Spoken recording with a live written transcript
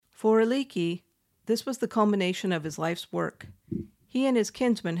For Aliki, this was the culmination of his life's work. He and his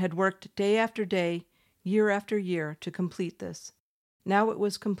kinsmen had worked day after day, year after year, to complete this. Now it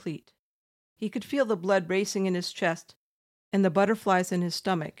was complete. He could feel the blood racing in his chest and the butterflies in his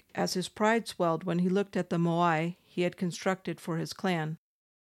stomach as his pride swelled when he looked at the moai he had constructed for his clan.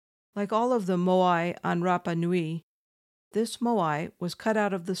 Like all of the moai on Rapa Nui, this moai was cut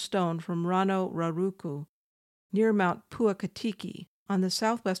out of the stone from Rano Raruku, near Mount Puakatiki, on the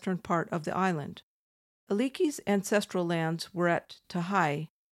southwestern part of the island. Aliki's ancestral lands were at Tahai,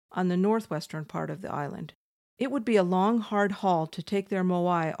 on the northwestern part of the island. It would be a long, hard haul to take their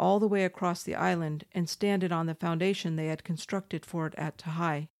moai all the way across the island and stand it on the foundation they had constructed for it at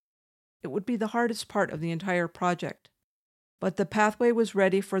Tahai. It would be the hardest part of the entire project. But the pathway was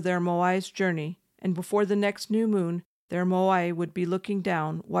ready for their moai's journey, and before the next new moon, their moai would be looking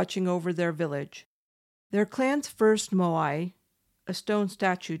down, watching over their village. Their clan's first moai, a stone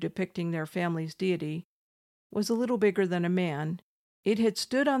statue depicting their family's deity, was a little bigger than a man. It had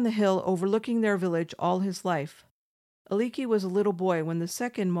stood on the hill overlooking their village all his life. Aliki was a little boy when the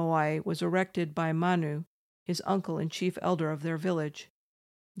second moai was erected by Manu, his uncle and chief elder of their village.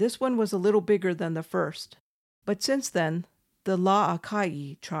 This one was a little bigger than the first. But since then, the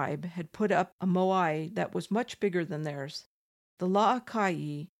La'akai tribe had put up a moai that was much bigger than theirs. The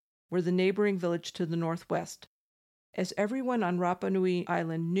La'akai were the neighboring village to the northwest. As everyone on Rapa Nui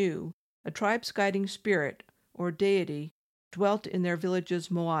Island knew, a tribe's guiding spirit, or deity, dwelt in their village's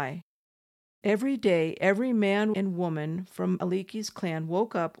moai. Every day, every man and woman from Aliki's clan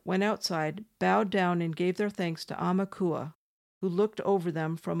woke up, went outside, bowed down, and gave their thanks to Amakua, who looked over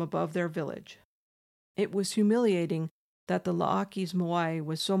them from above their village. It was humiliating that the La'aki's moai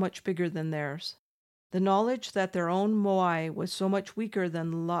was so much bigger than theirs. The knowledge that their own moai was so much weaker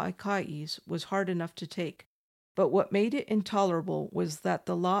than the La'akai's was hard enough to take. But what made it intolerable was that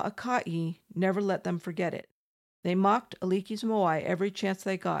the La'akai never let them forget it. They mocked Aliki's moai every chance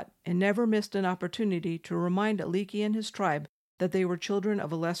they got, and never missed an opportunity to remind Aliki and his tribe that they were children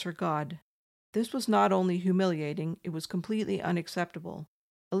of a lesser god. This was not only humiliating, it was completely unacceptable.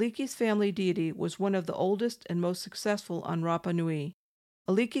 Aliki's family deity was one of the oldest and most successful on Rapa Nui.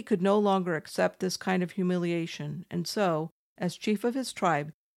 Aliki could no longer accept this kind of humiliation, and so, as chief of his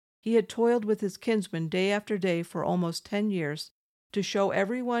tribe, he had toiled with his kinsmen day after day for almost 10 years to show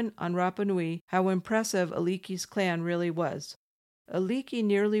everyone on Rapa Nui how impressive Aliki's clan really was. Aliki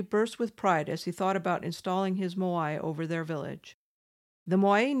nearly burst with pride as he thought about installing his moai over their village. The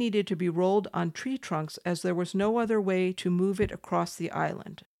moai needed to be rolled on tree trunks as there was no other way to move it across the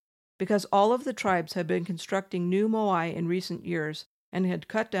island. Because all of the tribes had been constructing new moai in recent years and had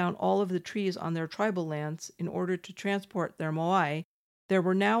cut down all of the trees on their tribal lands in order to transport their moai, there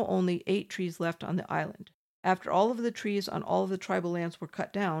were now only 8 trees left on the island. After all of the trees on all of the tribal lands were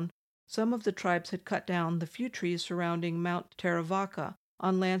cut down, some of the tribes had cut down the few trees surrounding Mount Teravaka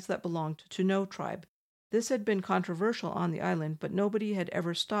on lands that belonged to no tribe. This had been controversial on the island, but nobody had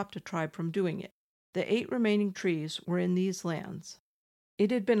ever stopped a tribe from doing it. The 8 remaining trees were in these lands.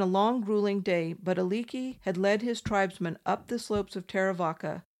 It had been a long, grueling day, but Aliki had led his tribesmen up the slopes of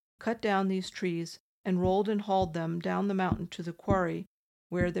Teravaka, cut down these trees, and rolled and hauled them down the mountain to the quarry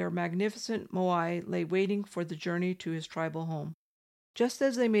where their magnificent moai lay waiting for the journey to his tribal home. Just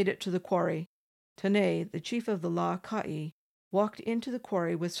as they made it to the quarry, Tane, the chief of the La'akai, walked into the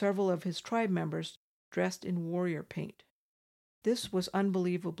quarry with several of his tribe members dressed in warrior paint. This was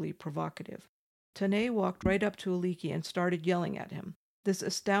unbelievably provocative. Tane walked right up to Aliki and started yelling at him. This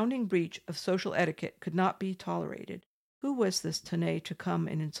astounding breach of social etiquette could not be tolerated. Who was this Tane to come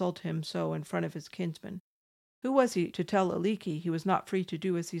and insult him so in front of his kinsmen? Who was he to tell Aliki he was not free to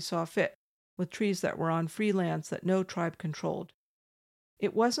do as he saw fit with trees that were on free lands that no tribe controlled?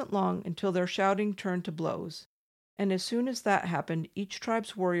 It wasn't long until their shouting turned to blows, and as soon as that happened, each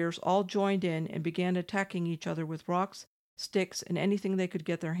tribe's warriors all joined in and began attacking each other with rocks, sticks, and anything they could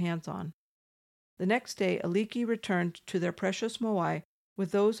get their hands on. The next day, Aliki returned to their precious moai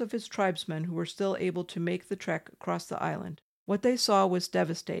with those of his tribesmen who were still able to make the trek across the island. What they saw was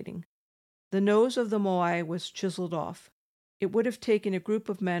devastating. The nose of the moai was chiseled off. It would have taken a group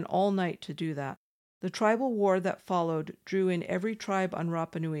of men all night to do that. The tribal war that followed drew in every tribe on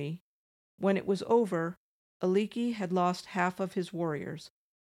Rapa Nui. When it was over, Aliki had lost half of his warriors.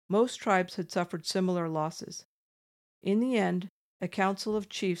 Most tribes had suffered similar losses. In the end, a council of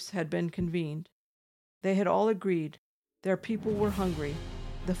chiefs had been convened. They had all agreed. Their people were hungry.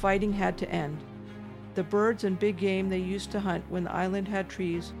 The fighting had to end. The birds and big game they used to hunt when the island had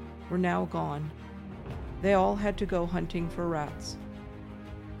trees were now gone. They all had to go hunting for rats.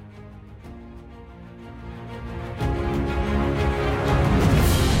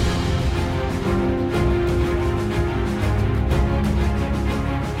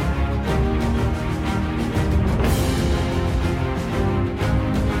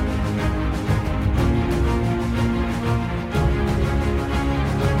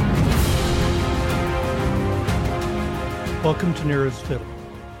 Welcome to Nero's Fiddle,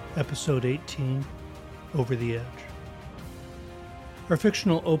 Episode 18, Over the Edge. Our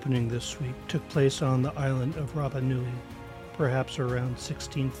fictional opening this week took place on the island of Rapa Nui, perhaps around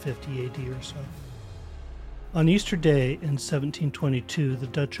 1650 AD or so. On Easter Day in 1722, the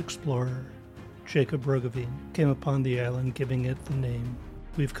Dutch explorer Jacob Roggeveen came upon the island, giving it the name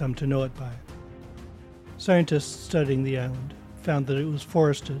we've come to know it by. Scientists studying the island found that it was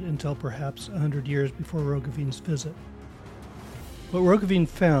forested until perhaps 100 years before Roggeveen's visit. What Roggeveen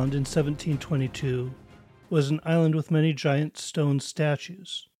found in 1722 was an island with many giant stone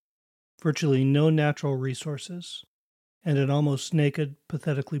statues, virtually no natural resources, and an almost naked,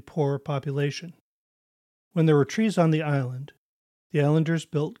 pathetically poor population. When there were trees on the islanders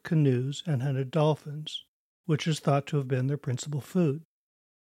built canoes and hunted dolphins, which is thought to have been their principal food.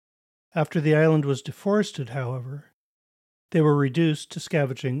 After the island was deforested, however, they were reduced to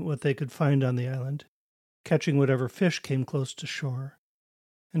scavenging what they could find on the island, catching whatever fish came close to shore,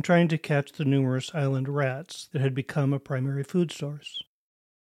 and trying to catch the numerous island rats that had become a primary food source.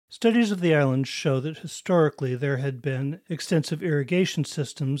 Studies of the island show that historically there had been extensive irrigation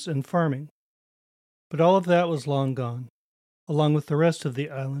systems and farming, but all of that was long gone, along with the rest of the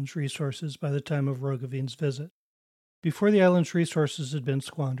island's resources by the time of Roggeveen's visit. Before the island's resources had been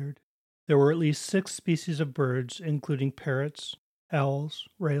squandered, there were at least 6 species of birds, including parrots, owls,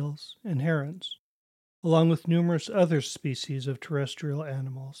 rails, and herons, along with numerous other species of terrestrial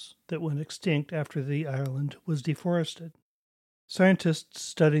animals that went extinct after the island was deforested. Scientists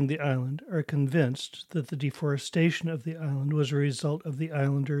studying the island are convinced that the deforestation of the island was a result of the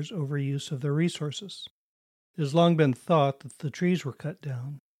islanders' overuse of their resources. It has long been thought that the trees were cut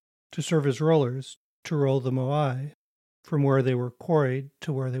down to serve as rollers to roll the moai from where they were quarried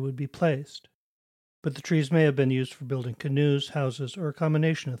to where they would be placed. But the trees may have been used for building canoes, houses, or a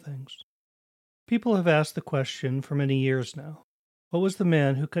combination of things. People have asked the question for many years now. What was the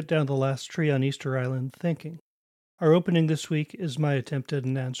man who cut down the last tree on Easter Island thinking? Our opening this week is my attempt at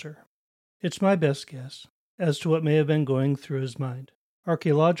an answer. It's my best guess as to what may have been going through his mind.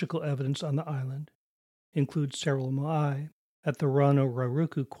 Archaeological evidence on the island includes several moai at the Rano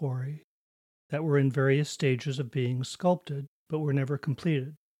Raruku quarry that were in various stages of being sculpted but were never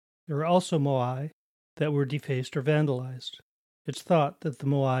completed. There are also moai that were defaced or vandalized. It's thought that the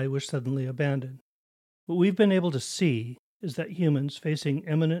moai was suddenly abandoned. What we've been able to see is that humans facing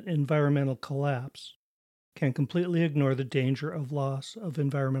imminent environmental collapse can completely ignore the danger of loss of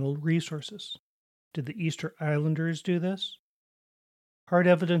environmental resources. Did the Easter Islanders do this? Hard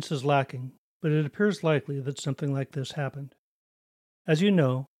evidence is lacking, but it appears likely that something like this happened. As you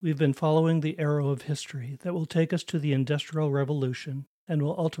know, we've been following the arrow of history that will take us to the Industrial Revolution and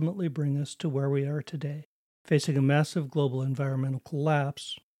will ultimately bring us to where we are today, facing a massive global environmental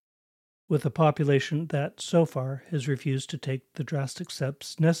collapse with a population that, so far, has refused to take the drastic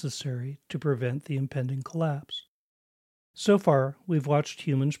steps necessary to prevent the impending collapse. So far, we've watched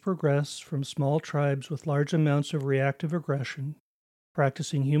humans progress from small tribes with large amounts of reactive aggression,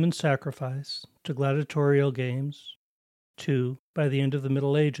 practicing human sacrifice, to gladiatorial games, to, by the end of the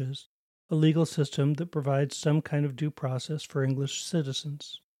Middle Ages, a legal system that provides some kind of due process for English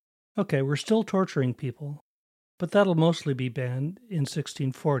citizens. Okay, we're still torturing people, but that'll mostly be banned in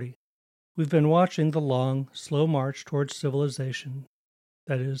 1640. We've been watching the long, slow march towards civilization,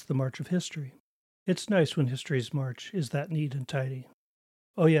 that is, the march of history. It's nice when history's march is that neat and tidy.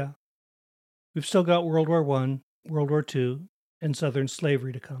 Oh yeah, we've still got World War I, World War II, and Southern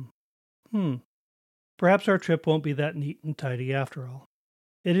slavery to come. Perhaps our trip won't be that neat and tidy after all.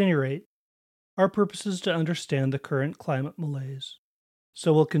 At any rate, our purpose is to understand the current climate malaise,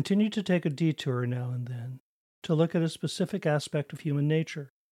 so we'll continue to take a detour now and then to look at a specific aspect of human nature.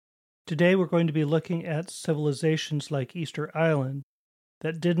 Today we're going to be looking at civilizations like Easter Island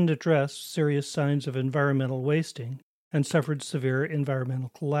that didn't address serious signs of environmental wasting and suffered severe environmental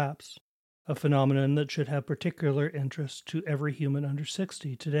collapse, a phenomenon that should have particular interest to every human under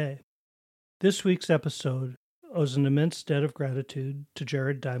 60 today. This week's episode owes an immense debt of gratitude to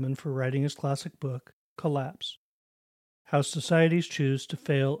Jared Diamond for writing his classic book, Collapse: How Societies Choose to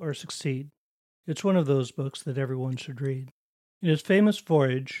Fail or Succeed. It's one of those books that everyone should read. In his famous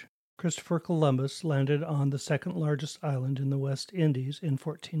voyage, Christopher Columbus landed on the second largest island in the West Indies in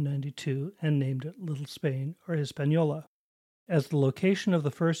 1492 and named it Little Spain, or Hispaniola. As the location of the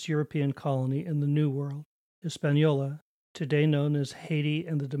first European colony in the New World, Hispaniola, today known as Haiti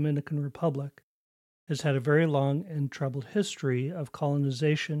and the Dominican Republic, has had a very long and troubled history of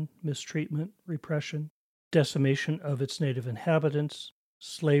colonization, mistreatment, repression, decimation of its native inhabitants,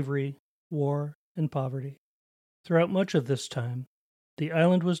 slavery, war, and poverty. Throughout much of this time, the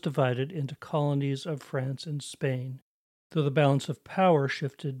island was divided into colonies of France and Spain, though the balance of power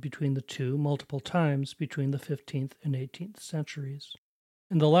shifted between the two multiple times between the 15th and 18th centuries.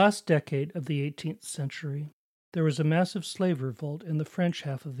 In the last decade of the 18th century, there was a massive slave revolt in the French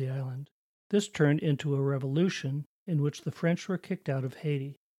half of the island. This turned into a revolution in which the French were kicked out of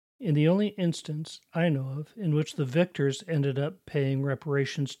Haiti. In the only instance I know of in which the victors ended up paying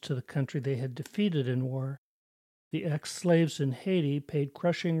reparations to the country they had defeated in war, the ex-slaves in Haiti paid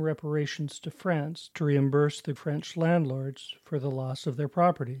crushing reparations to France to reimburse the French landlords for the loss of their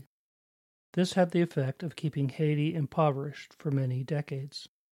property. This had the effect of keeping Haiti impoverished for many decades.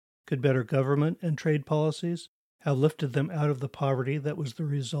 Could better government and trade policies have lifted them out of the poverty that was the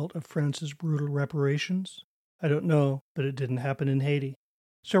result of France's brutal reparations? I don't know, but it didn't happen in Haiti.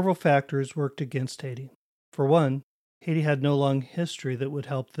 Several factors worked against Haiti. For one, Haiti had no long history that would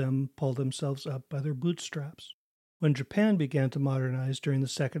help them pull themselves up by their bootstraps. When Japan began to modernize during the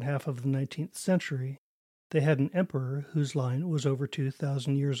second half of the 19th century, they had an emperor whose line was over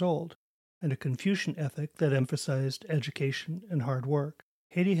 2,000 years old, and a Confucian ethic that emphasized education and hard work.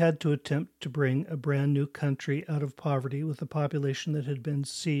 Haiti had to attempt to bring a brand new country out of poverty with a population that had been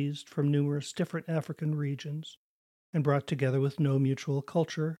seized from numerous different African regions and brought together with no mutual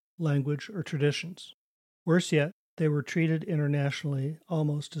culture, language, or traditions. Worse yet, they were treated internationally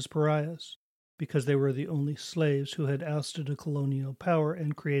almost as pariahs, because they were the only slaves who had ousted a colonial power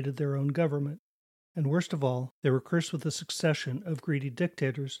and created their own government. And worst of all, they were cursed with a succession of greedy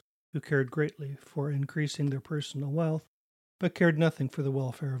dictators who cared greatly for increasing their personal wealth, but cared nothing for the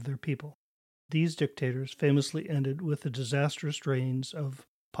welfare of their people. These dictators famously ended with the disastrous reigns of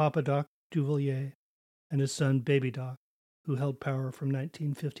Papa Doc Duvalier and his son Baby Doc, who held power from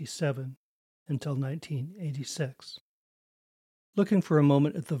 1957 until 1986. Looking for a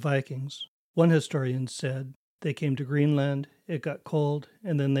moment at the Vikings, one historian said, "They came to Greenland, it got cold,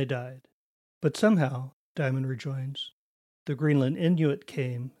 and then they died." But somehow, Diamond rejoins, the Greenland Inuit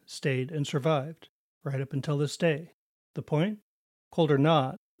came, stayed, and survived, right up until this day. The point? Cold or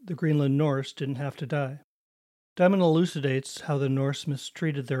not, the Greenland Norse didn't have to die. Diamond elucidates how the Norse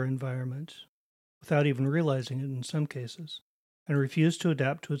mistreated their environment, without even realizing it in some cases, and refused to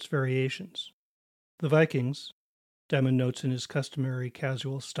adapt to its variations. The Vikings, Diamond notes in his customary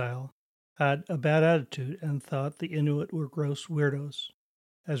casual style, had a bad attitude and thought the Inuit were gross weirdos.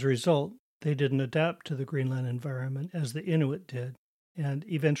 As a result, they didn't adapt to the Greenland environment as the Inuit did, and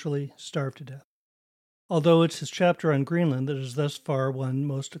eventually starved to death. Although it's his chapter on Greenland that has thus far won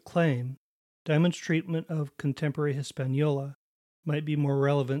most acclaim, Diamond's treatment of contemporary Hispaniola might be more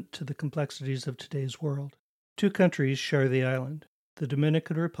relevant to the complexities of today's world. Two countries share the island, the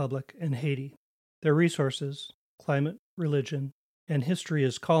Dominican Republic and Haiti. Their resources, climate, religion, and history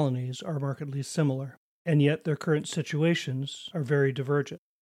as colonies are markedly similar, and yet their current situations are very divergent.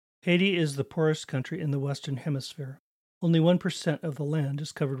 Haiti is the poorest country in the Western Hemisphere. Only 1% of the land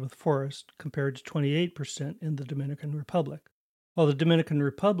is covered with forest, compared to 28% in the Dominican Republic. While the Dominican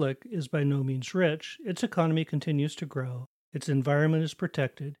Republic is by no means rich, its economy continues to grow, its environment is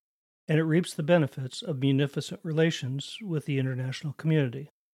protected, and it reaps the benefits of munificent relations with the international community.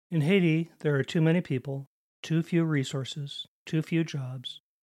 In Haiti, there are too many people, too few resources, too few jobs,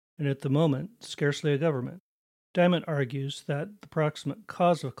 and at the moment, scarcely a government. Diamond argues that the proximate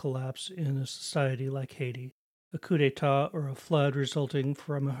cause of collapse in a society like Haiti, a coup d'etat or a flood resulting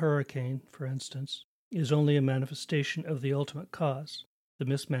from a hurricane, for instance, is only a manifestation of the ultimate cause, the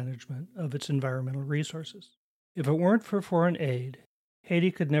mismanagement of its environmental resources. If it weren't for foreign aid,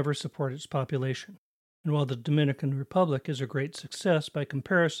 Haiti could never support its population. And while the Dominican Republic is a great success by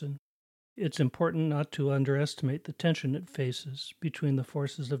comparison, it's important not to underestimate the tension it faces between the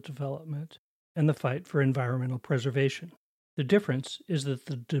forces of development and the fight for environmental preservation. The difference is that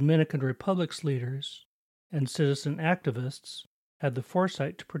the Dominican Republic's leaders and citizen activists had the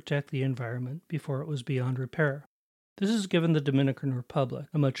foresight to protect the environment before it was beyond repair. This has given the Dominican Republic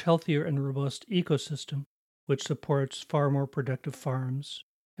a much healthier and robust ecosystem which supports far more productive farms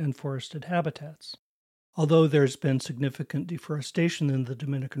and forested habitats. Although there's been significant deforestation in the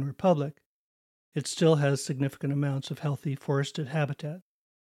Dominican Republic, it still has significant amounts of healthy forested habitat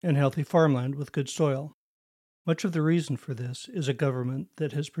and healthy farmland with good soil. Much of the reason for this is a government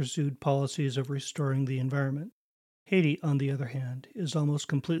that has pursued policies of restoring the environment. Haiti, on the other hand, is almost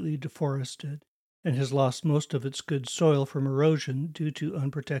completely deforested and has lost most of its good soil from erosion due to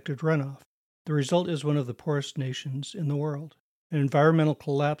unprotected runoff. The result is one of the poorest nations in the world. An environmental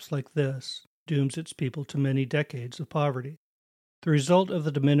collapse like this dooms its people to many decades of poverty. The result of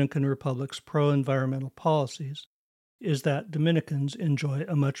the Dominican Republic's pro-environmental policies is that Dominicans enjoy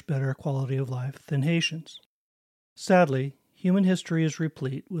a much better quality of life than Haitians. Sadly, human history is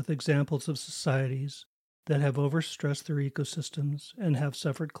replete with examples of societies that have overstressed their ecosystems and have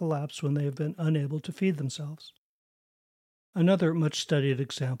suffered collapse when they have been unable to feed themselves. Another much-studied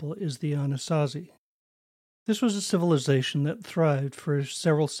example is the Anasazi. This was a civilization that thrived for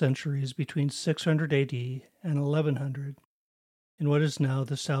several centuries between 600 AD and 1100 in what is now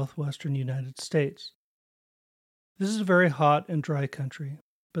the southwestern United States. This is a very hot and dry country,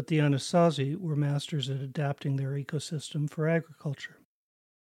 but the Anasazi were masters at adapting their ecosystem for agriculture.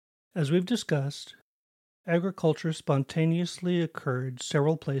 As we've discussed, agriculture spontaneously occurred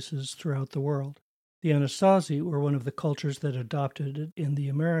several places throughout the world. The Anasazi were one of the cultures that adopted it in the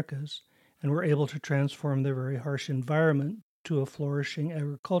Americas and were able to transform their very harsh environment to a flourishing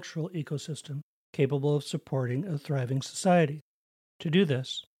agricultural ecosystem capable of supporting a thriving society. To do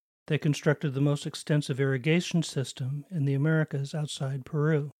this, they constructed the most extensive irrigation system in the Americas outside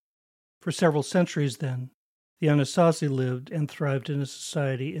Peru. For several centuries then, the Anasazi lived and thrived in a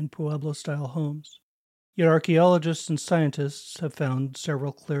society in Pueblo-style homes. Yet archaeologists and scientists have found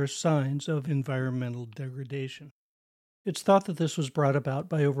several clear signs of environmental degradation. It's thought that this was brought about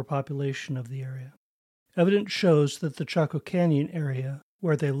by overpopulation of the area. Evidence shows that the Chaco Canyon area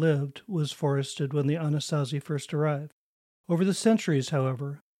where they lived was forested when the Anasazi first arrived. Over the centuries,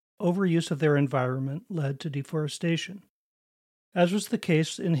 however, overuse of their environment led to deforestation. As was the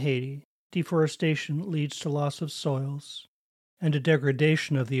case in Haiti, deforestation leads to loss of soils and a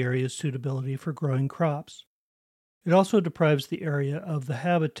degradation of the area's suitability for growing crops. It also deprives the area of the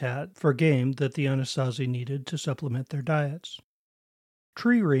habitat for game that the Anasazi needed to supplement their diets.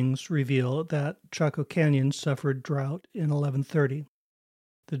 Tree rings reveal that Chaco Canyon suffered drought in 1130.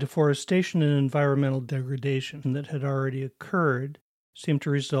 The deforestation and environmental degradation that had already occurred seemed to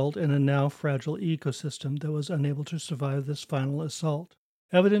result in a now fragile ecosystem that was unable to survive this final assault.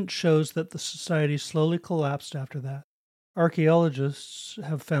 Evidence shows that the society slowly collapsed after that. Archaeologists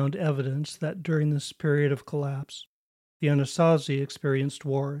have found evidence that during this period of collapse, the Anasazi experienced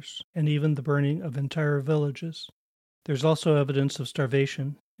wars and even the burning of entire villages. There's also evidence of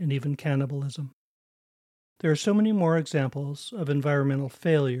starvation and even cannibalism. There are so many more examples of environmental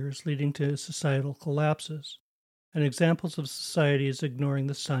failures leading to societal collapses, and examples of societies ignoring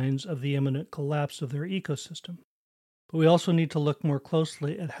the signs of the imminent collapse of their ecosystem. But we also need to look more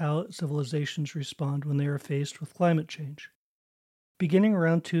closely at how civilizations respond when they are faced with climate change. Beginning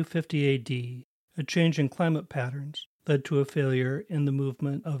around 250 AD, a change in climate patterns led to a failure in the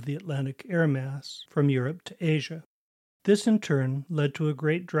movement of the Atlantic air mass from Europe to Asia. This in turn led to a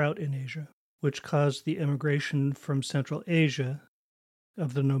great drought in Asia, which caused the immigration from Central Asia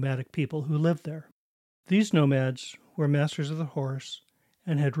of the nomadic people who lived there. These nomads were masters of the horse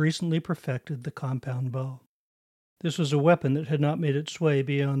and had recently perfected the compound bow. This was a weapon that had not made its way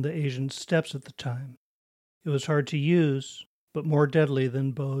beyond the Asian steppes at the time. It was hard to use, but more deadly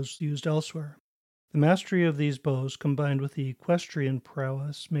than bows used elsewhere. The mastery of these bows combined with the equestrian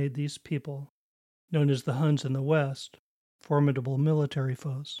prowess made these people, known as the Huns in the West, formidable military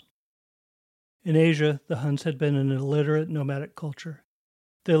foes. In Asia, the Huns had been an illiterate nomadic culture.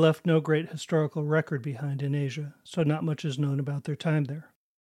 They left no great historical record behind in Asia, so not much is known about their time there.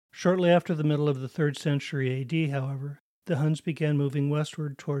 Shortly after the middle of the 3rd century AD, however, the Huns began moving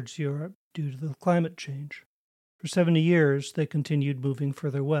westward towards Europe due to the climate change. For 70 years, they continued moving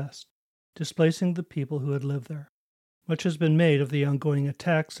further west, displacing the people who had lived there. Much has been made of the ongoing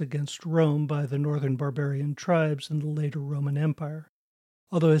attacks against Rome by the northern barbarian tribes in the later Roman Empire.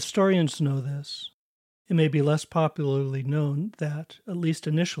 Although historians know this, it may be less popularly known that, at least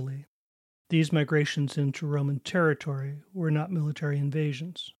initially, these migrations into Roman territory were not military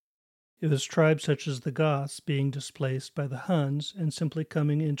invasions. It was tribes such as the Goths being displaced by the Huns and simply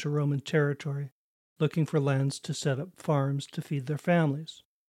coming into Roman territory, looking for lands to set up farms to feed their families.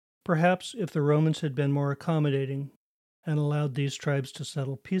 Perhaps if the Romans had been more accommodating and allowed these tribes to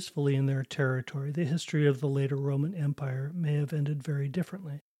settle peacefully in their territory, the history of the later Roman Empire may have ended very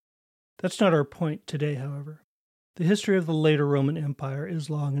differently. That's not our point today, however. The history of the later Roman Empire is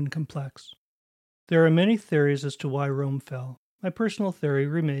long and complex. There are many theories as to why Rome fell. My personal theory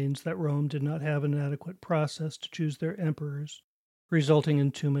remains that Rome did not have an adequate process to choose their emperors, resulting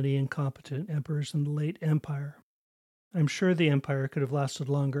in too many incompetent emperors in the late empire. I'm sure the empire could have lasted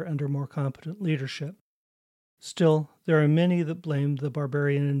longer under more competent leadership. Still, there are many that blame the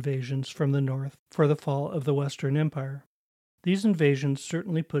barbarian invasions from the north for the fall of the Western Empire. These invasions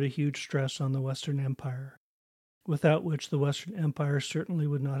certainly put a huge stress on the Western Empire, without which the Western Empire certainly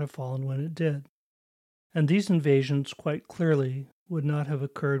would not have fallen when it did. And these invasions quite clearly would not have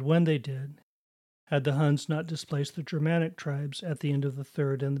occurred when they did, had the Huns not displaced the Germanic tribes at the end of the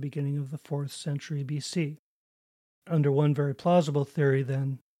 3rd and the beginning of the 4th century BC. Under one very plausible theory,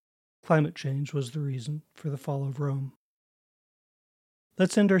 then, climate change was the reason for the fall of Rome.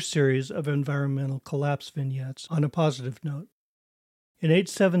 Let's end our series of environmental collapse vignettes on a positive note. In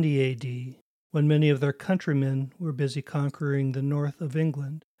 870 AD, when many of their countrymen were busy conquering the north of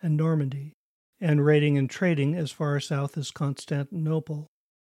England and Normandy, and raiding and trading as far south as Constantinople,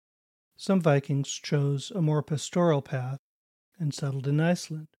 some Vikings chose a more pastoral path and settled in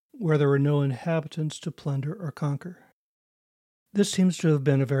Iceland, where there were no inhabitants to plunder or conquer. This seems to have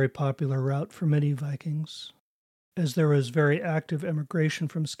been a very popular route for many Vikings, as there was very active emigration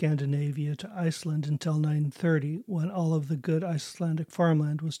from Scandinavia to Iceland until 930, when all of the good Icelandic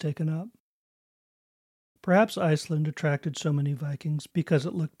farmland was taken up. Perhaps Iceland attracted so many Vikings because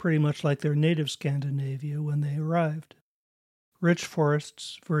it looked pretty much like their native Scandinavia when they arrived. Rich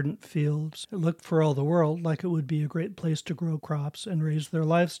forests, verdant fields, it looked for all the world like it would be a great place to grow crops and raise their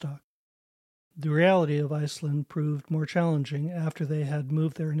livestock. The reality of Iceland proved more challenging after they had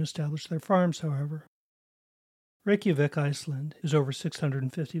moved there and established their farms, however. Reykjavik, Iceland, is over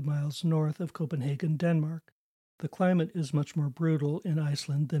 650 miles north of Copenhagen, Denmark. The climate is much more brutal in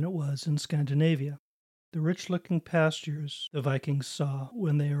Iceland than it was in Scandinavia. The rich-looking pastures the Vikings saw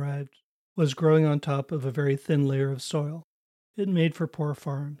when they arrived was growing on top of a very thin layer of soil. It made for poor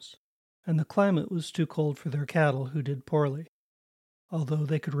farms, and the climate was too cold for their cattle, who did poorly, although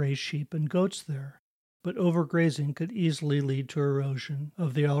they could raise sheep and goats there. But overgrazing could easily lead to erosion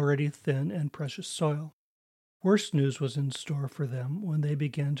of the already thin and precious soil. Worse news was in store for them when they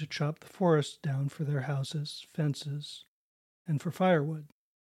began to chop the forests down for their houses, fences, and for firewood.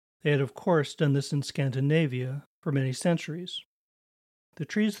 They had, of course, done this in Scandinavia for many centuries. The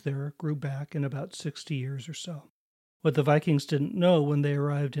trees there grew back in about 60 years or so. What the Vikings didn't know when they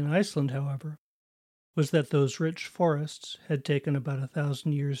arrived in Iceland, however, was that those rich forests had taken about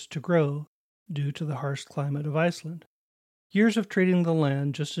 1,000 years to grow due to the harsh climate of Iceland. Years of treating the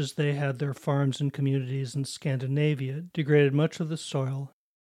land just as they had their farms and communities in Scandinavia degraded much of the soil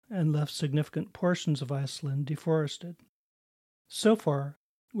and left significant portions of Iceland deforested. So far,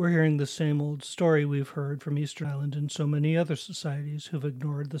 we're hearing the same old story we've heard from Easter Island and so many other societies who've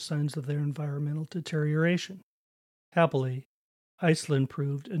ignored the signs of their environmental deterioration. Happily, Iceland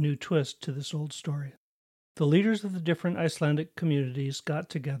proved a new twist to this old story. The leaders of the different Icelandic communities got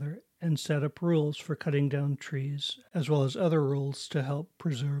together and set up rules for cutting down trees, as well as other rules to help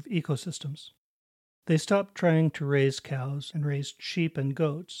preserve ecosystems. They stopped trying to raise cows and raised sheep and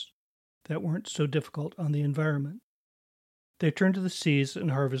goats that weren't so difficult on the environment. They turned to the seas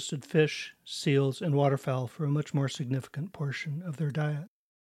and harvested fish, seals, and waterfowl for a much more significant portion of their diet.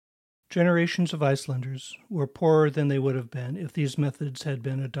 Generations of Icelanders were poorer than they would have been if these methods had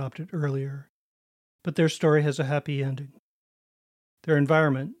been adopted earlier, but their story has a happy ending. Their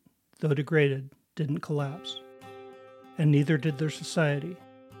environment, though degraded, didn't collapse, and neither did their society.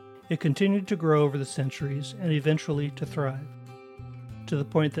 It continued to grow over the centuries and eventually to thrive, to the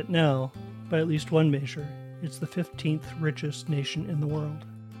point that now, by at least one measure, it's the 15th richest nation in the world.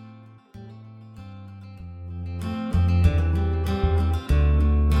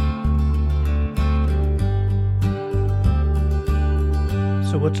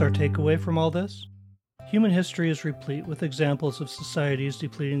 So what's our takeaway from all this? Human history is replete with examples of societies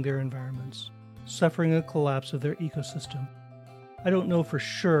depleting their environments, suffering a collapse of their ecosystem. I don't know for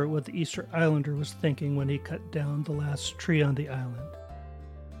sure what the Easter Islander was thinking when he cut down the last tree on the island,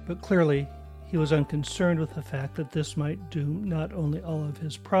 but clearly he was unconcerned with the fact that this might doom not only all of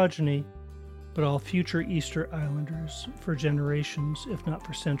his progeny, but all future Easter Islanders for generations, if not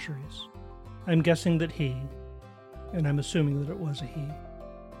for centuries. I'm guessing that he, and I'm assuming that it was a he,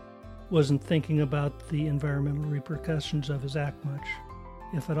 wasn't thinking about the environmental repercussions of his act much,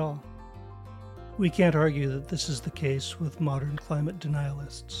 if at all. We can't argue that this is the case with modern climate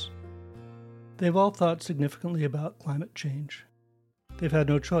denialists. They've all thought significantly about climate change. They've had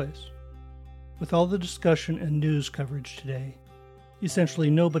no choice. With all the discussion and news coverage today, essentially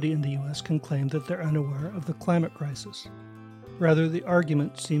nobody in the U.S. can claim that they're unaware of the climate crisis. Rather, the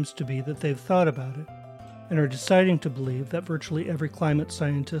argument seems to be that they've thought about it and are deciding to believe that virtually every climate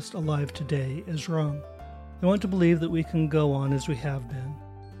scientist alive today is wrong. They want to believe that we can go on as we have been.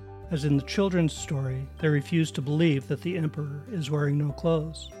 As in the children's story, they refuse to believe that the emperor is wearing no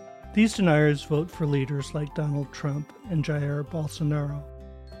clothes. These deniers vote for leaders like Donald Trump and Jair Bolsonaro,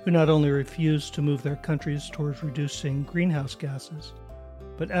 who not only refuse to move their countries towards reducing greenhouse gases,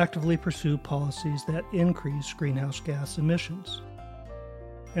 but actively pursue policies that increase greenhouse gas emissions.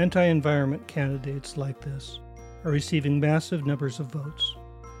 Anti-environment candidates like this are receiving massive numbers of votes.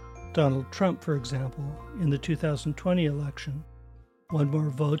 Donald Trump, for example, in the 2020 election, won more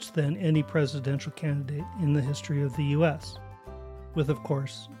votes than any presidential candidate in the history of the U.S. with, of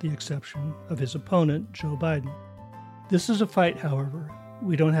course, the exception of his opponent, Joe Biden. This is a fight, however,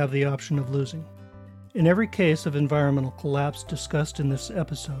 we don't have the option of losing. In every case of environmental collapse discussed in this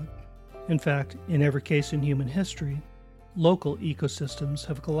episode, in fact, in every case in human history, local ecosystems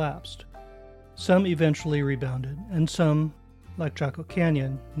have collapsed. Some eventually rebounded, and some, like Chaco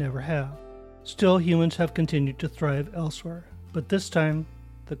Canyon, never have. Still, humans have continued to thrive elsewhere, but this time,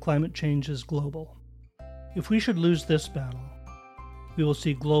 the climate change is global. If we should lose this battle, we will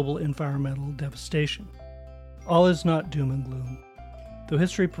see global environmental devastation. All is not doom and gloom, though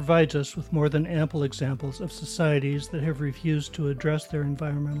history provides us with more than ample examples of societies that have refused to address their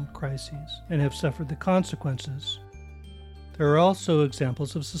environmental crises and have suffered the consequences. There are also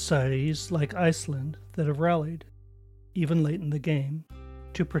examples of societies like Iceland that have rallied, even late in the game,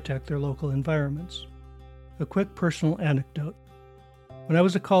 to protect their local environments. A quick personal anecdote. When I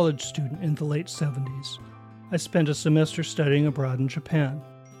was a college student in the late 70s, I spent a semester studying abroad in Japan.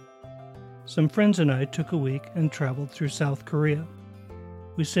 Some friends and I took a week and traveled through South Korea.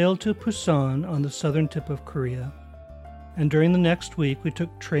 We sailed to Busan on the southern tip of Korea, and during the next week we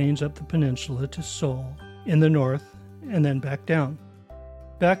took trains up the peninsula to Seoul in the north and then back down.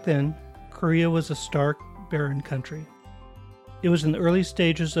 Back then, Korea was a stark, barren country. It was in the early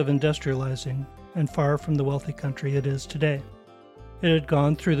stages of industrializing and far from the wealthy country it is today. It had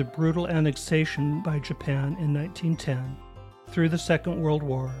gone through the brutal annexation by Japan in 1910, through the Second World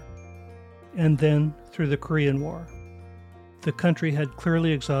War, and then through the Korean War. The country had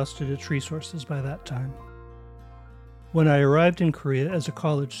clearly exhausted its resources by that time. When I arrived in Korea as a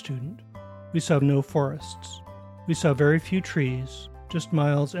college student, we saw no forests. We saw very few trees, just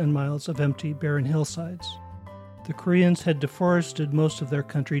miles and miles of empty, barren hillsides. The Koreans had deforested most of their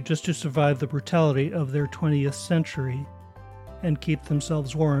country just to survive the brutality of their 20th century and keep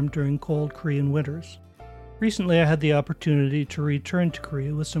themselves warm during cold Korean winters. Recently, I had the opportunity to return to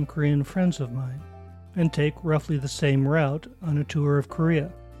Korea with some Korean friends of mine and take roughly the same route on a tour of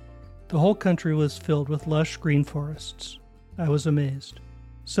Korea. The whole country was filled with lush green forests. I was amazed.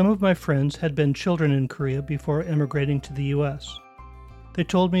 Some of my friends had been children in Korea before emigrating to the U.S. They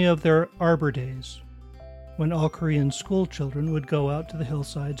told me of their Arbor Days, when all Korean school children would go out to the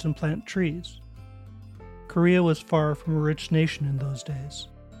hillsides and plant trees. Korea was far from a rich nation in those days,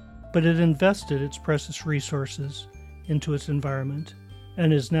 but it invested its precious resources into its environment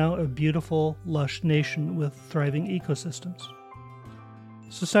and is now a beautiful, lush nation with thriving ecosystems.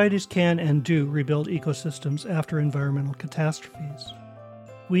 Societies can and do rebuild ecosystems after environmental catastrophes.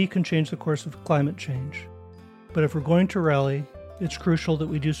 We can change the course of climate change, but if we're going to rally, it's crucial that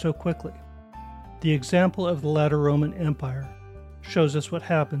we do so quickly. The example of the latter Roman Empire shows us what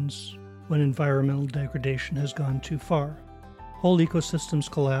happens when environmental degradation has gone too far. Whole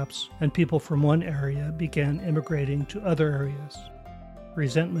ecosystems collapse, and people from one area began immigrating to other areas.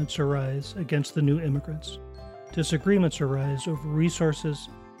 Resentments arise against the new immigrants. Disagreements arise over resources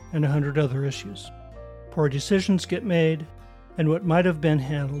and 100 other issues. Poor decisions get made, and what might have been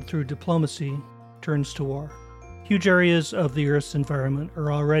handled through diplomacy turns to war. Huge areas of the Earth's environment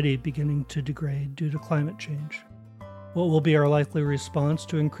are already beginning to degrade due to climate change. What will be our likely response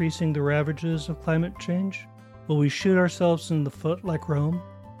to increasing the ravages of climate change? Will we shoot ourselves in the foot like Rome?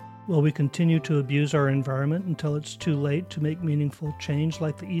 Will we continue to abuse our environment until it's too late to make meaningful change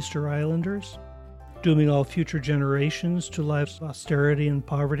like the Easter Islanders, dooming all future generations to life's austerity and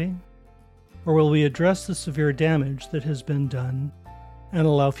poverty? Or will we address the severe damage that has been done and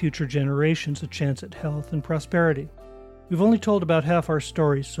allow future generations a chance at health and prosperity? We've only told about half our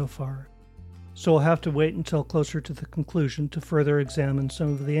stories so far, so we'll have to wait until closer to the conclusion to further examine some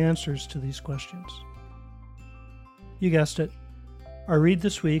of the answers to these questions. You guessed it. Our read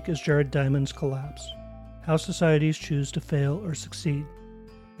this week is Jared Diamond's Collapse: How Societies Choose to Fail or Succeed.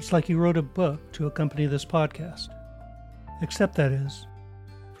 It's like he wrote a book to accompany this podcast. Except, that is,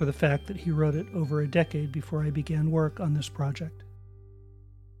 for the fact that he wrote it over a decade before I began work on this project.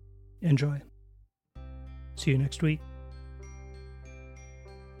 Enjoy. See you next week.